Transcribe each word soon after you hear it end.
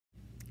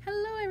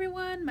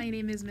everyone, my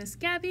name is Miss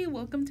Gabby.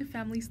 Welcome to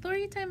Family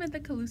Storytime at the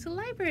Colusa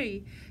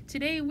Library.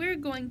 Today we're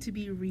going to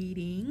be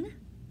reading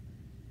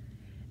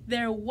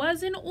There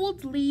Was an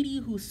Old Lady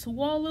Who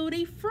Swallowed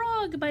a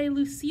Frog by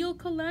Lucille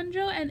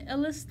Colandro and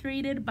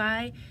illustrated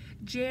by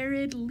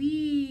Jared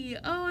Lee.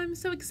 Oh, I'm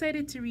so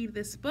excited to read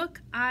this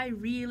book. I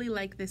really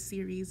like this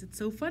series. It's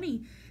so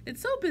funny.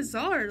 It's so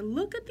bizarre.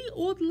 Look at the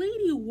old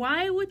lady.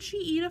 Why would she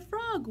eat a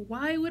frog?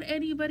 Why would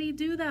anybody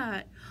do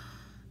that?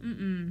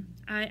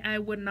 I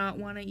would not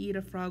want to eat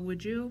a frog,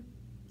 would you?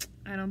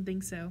 I don't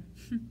think so.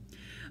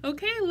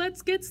 Okay,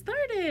 let's get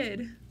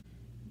started.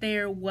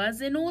 There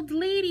was an old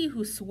lady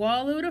who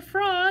swallowed a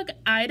frog.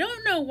 I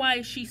don't know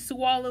why she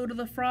swallowed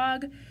the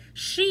frog.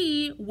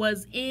 She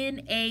was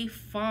in a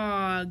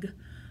fog.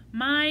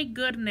 My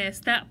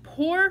goodness, that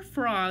poor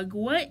frog.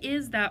 What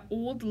is that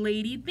old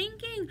lady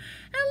thinking?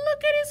 And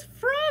look at his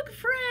frog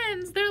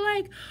friends. They're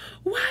like,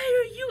 why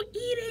are you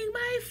eating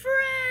my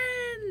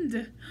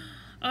friend?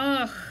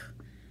 Ugh.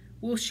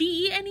 Will she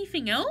eat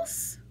anything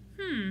else?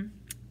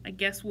 I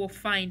guess we'll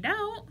find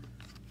out.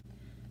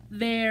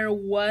 There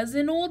was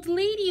an old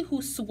lady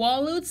who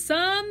swallowed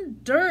some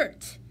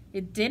dirt.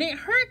 It didn't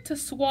hurt to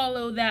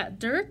swallow that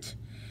dirt.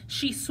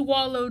 She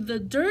swallowed the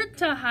dirt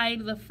to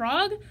hide the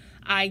frog.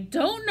 I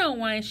don't know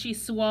why she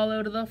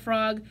swallowed the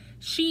frog.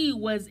 She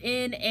was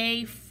in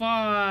a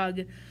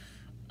fog.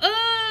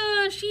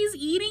 She's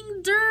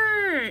eating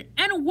dirt.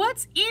 And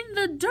what's in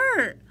the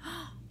dirt?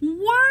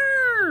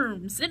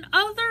 Worms and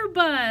other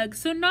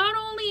bugs. So not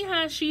only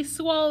has she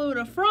swallowed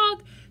a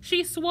frog,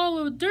 she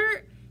swallowed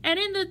dirt, and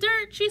in the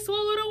dirt she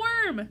swallowed a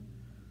worm.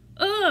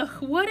 Ugh,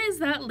 what is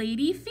that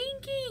lady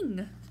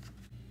thinking?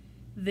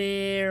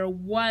 There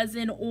was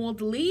an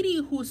old lady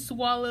who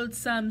swallowed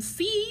some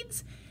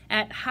seeds.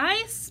 At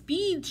high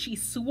speed she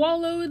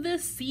swallowed the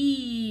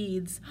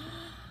seeds.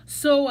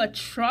 So a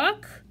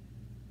truck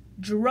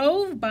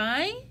drove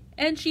by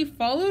and she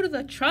followed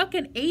the truck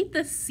and ate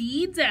the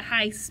seeds at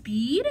high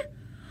speed?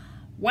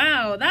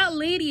 Wow, that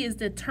lady is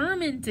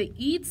determined to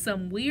eat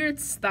some weird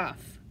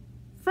stuff.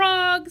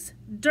 Frogs,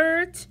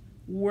 dirt,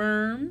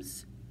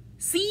 worms,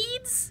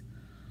 seeds?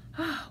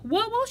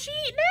 What will she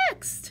eat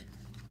next?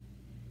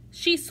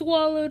 She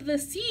swallowed the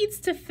seeds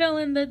to fill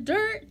in the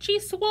dirt. She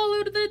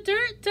swallowed the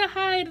dirt to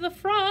hide the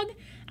frog.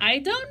 I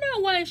don't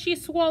know why she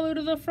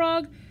swallowed the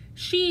frog.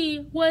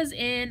 She was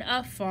in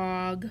a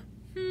fog.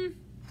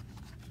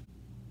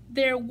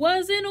 There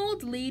was an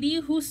old lady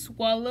who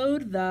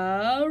swallowed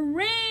the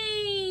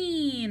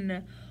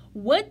rain.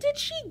 What did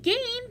she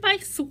gain by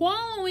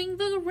swallowing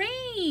the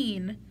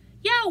rain?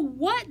 Yeah,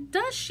 what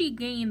does she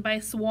gain by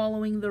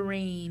swallowing the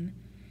rain?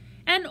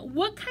 And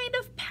what kind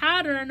of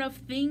pattern of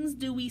things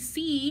do we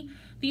see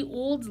the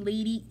old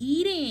lady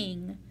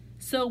eating?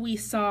 So we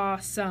saw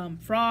some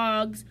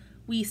frogs,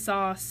 we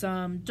saw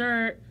some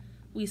dirt,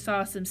 we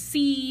saw some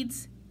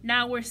seeds.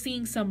 Now we're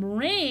seeing some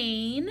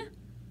rain.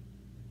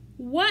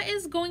 What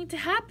is going to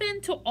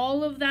happen to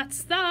all of that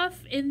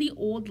stuff in the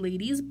old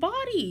lady's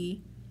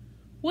body?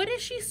 What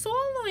is she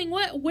swallowing?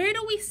 Where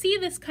do we see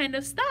this kind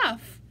of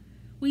stuff?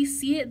 We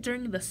see it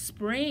during the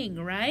spring,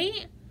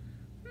 right?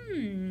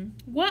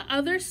 What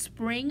other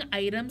spring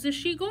items is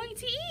she going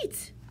to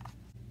eat?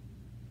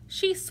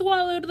 She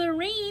swallowed the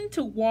rain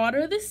to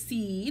water the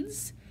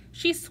seeds.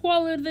 She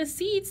swallowed the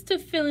seeds to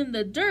fill in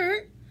the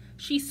dirt.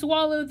 She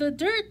swallowed the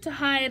dirt to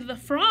hide the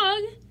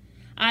frog.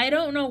 I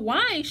don't know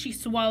why she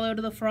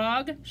swallowed the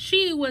frog.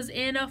 She was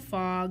in a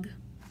fog.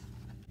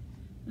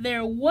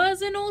 There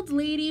was an old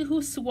lady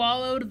who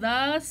swallowed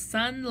the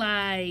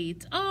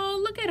sunlight. Oh,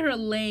 look at her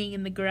laying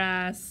in the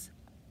grass.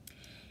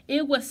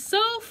 It was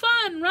so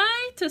fun,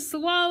 right, to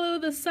swallow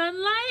the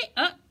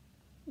sunlight?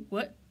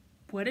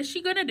 What is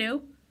she gonna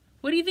do?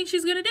 What do you think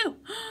she's gonna do?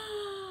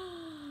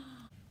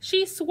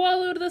 She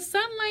swallowed the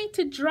sunlight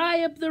to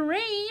dry up the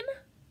rain.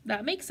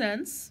 That makes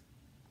sense,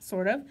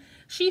 sort of.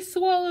 She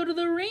swallowed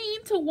the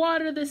rain to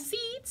water the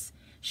seeds.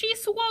 She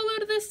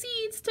swallowed the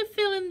seeds to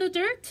fill in the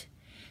dirt.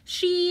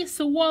 She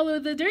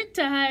swallowed the dirt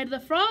to hide the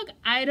frog.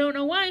 I don't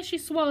know why she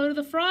swallowed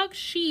the frog.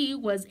 She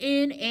was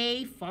in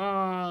a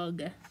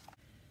fog.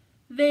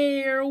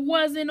 There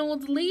was an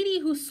old lady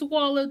who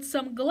swallowed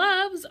some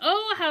gloves.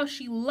 Oh, how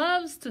she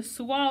loves to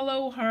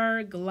swallow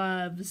her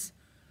gloves.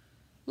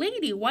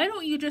 Lady, why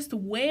don't you just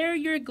wear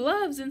your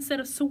gloves instead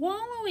of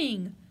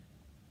swallowing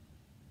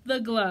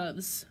the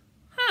gloves?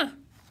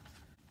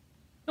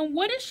 And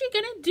what is she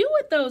gonna do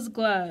with those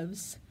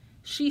gloves?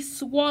 She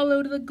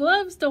swallowed the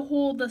gloves to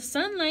hold the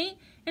sunlight,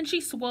 and she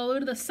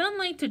swallowed the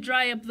sunlight to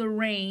dry up the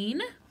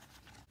rain.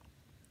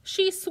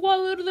 She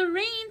swallowed the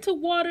rain to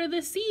water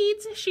the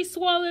seeds. She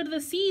swallowed the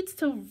seeds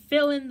to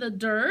fill in the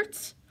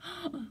dirt.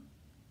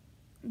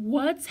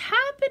 What's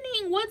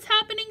happening? What's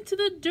happening to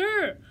the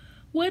dirt?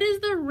 What is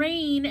the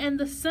rain and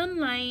the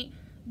sunlight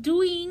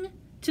doing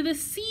to the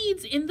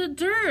seeds in the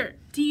dirt?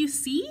 Do you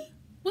see?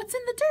 What's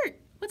in the dirt?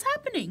 What's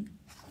happening?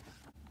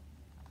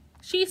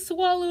 She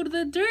swallowed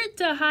the dirt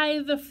to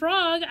hide the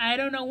frog. I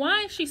don't know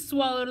why she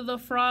swallowed the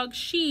frog.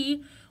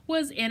 She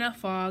was in a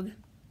fog.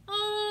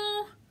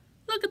 Oh,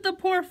 look at the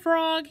poor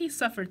frog. He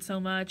suffered so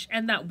much.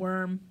 And that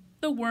worm.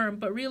 the worm,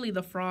 but really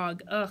the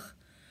frog. Ugh,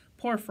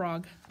 poor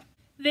frog.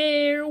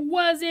 There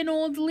was an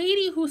old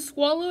lady who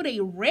swallowed a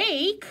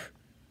rake.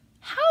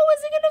 How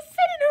was it gonna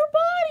fit in her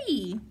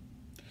body?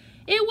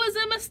 It was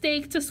a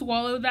mistake to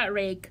swallow that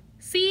rake.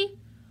 See?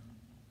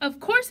 Of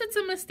course it's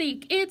a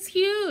mistake. It's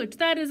huge.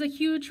 That is a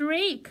huge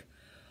rake.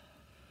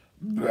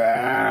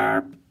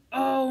 Burp.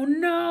 Oh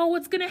no,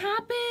 what's gonna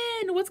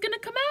happen? What's gonna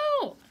come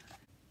out?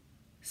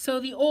 So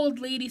the old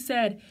lady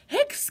said,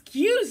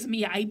 "Excuse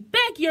me, I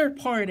beg your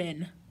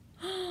pardon."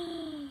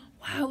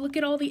 Wow, look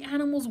at all the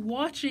animals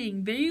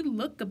watching. They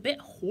look a bit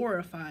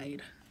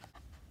horrified.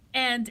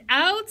 And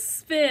out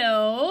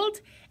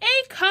spilled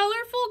a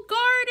colorful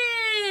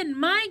garden.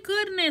 My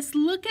goodness,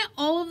 look at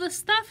all of the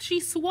stuff she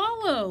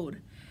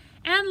swallowed.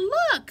 And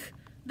look,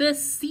 the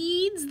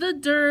seeds, the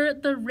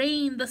dirt, the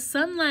rain, the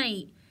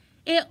sunlight.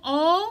 It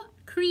all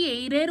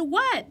created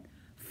what?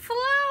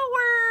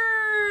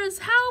 Flowers!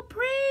 How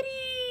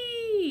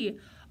pretty!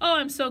 Oh,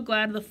 I'm so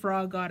glad the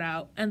frog got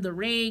out, and the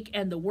rake,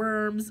 and the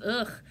worms.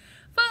 Ugh.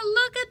 But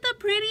look at the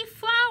pretty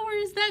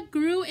flowers that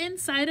grew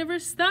inside of her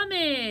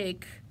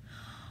stomach.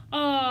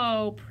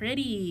 Oh,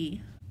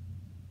 pretty.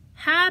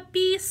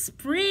 Happy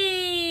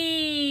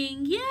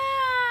spring!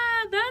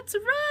 Yeah, that's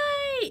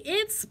right!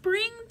 It's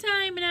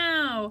springtime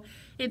now.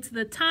 It's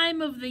the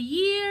time of the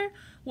year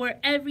where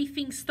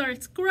everything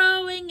starts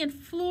growing and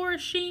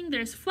flourishing.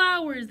 There's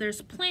flowers,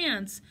 there's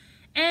plants,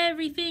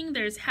 everything.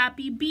 There's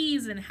happy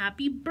bees and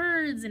happy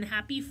birds and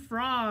happy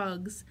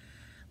frogs.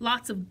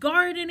 Lots of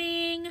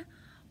gardening.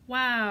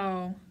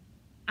 Wow.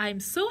 I'm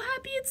so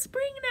happy it's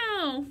spring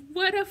now.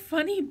 What a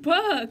funny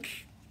book.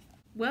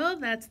 Well,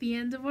 that's the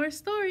end of our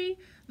story.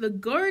 The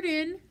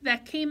garden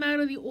that came out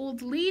of the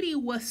old lady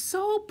was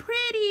so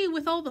pretty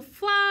with all the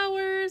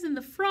flowers and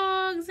the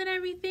frogs and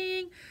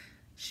everything.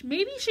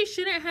 Maybe she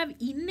shouldn't have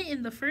eaten it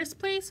in the first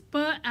place,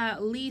 but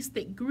at least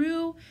it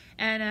grew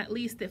and at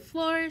least it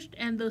flourished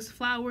and those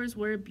flowers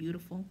were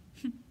beautiful.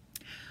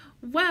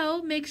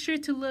 Well, make sure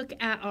to look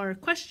at our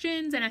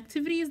questions and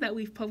activities that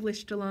we've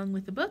published along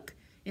with the book.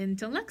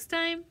 Until next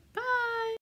time, bye!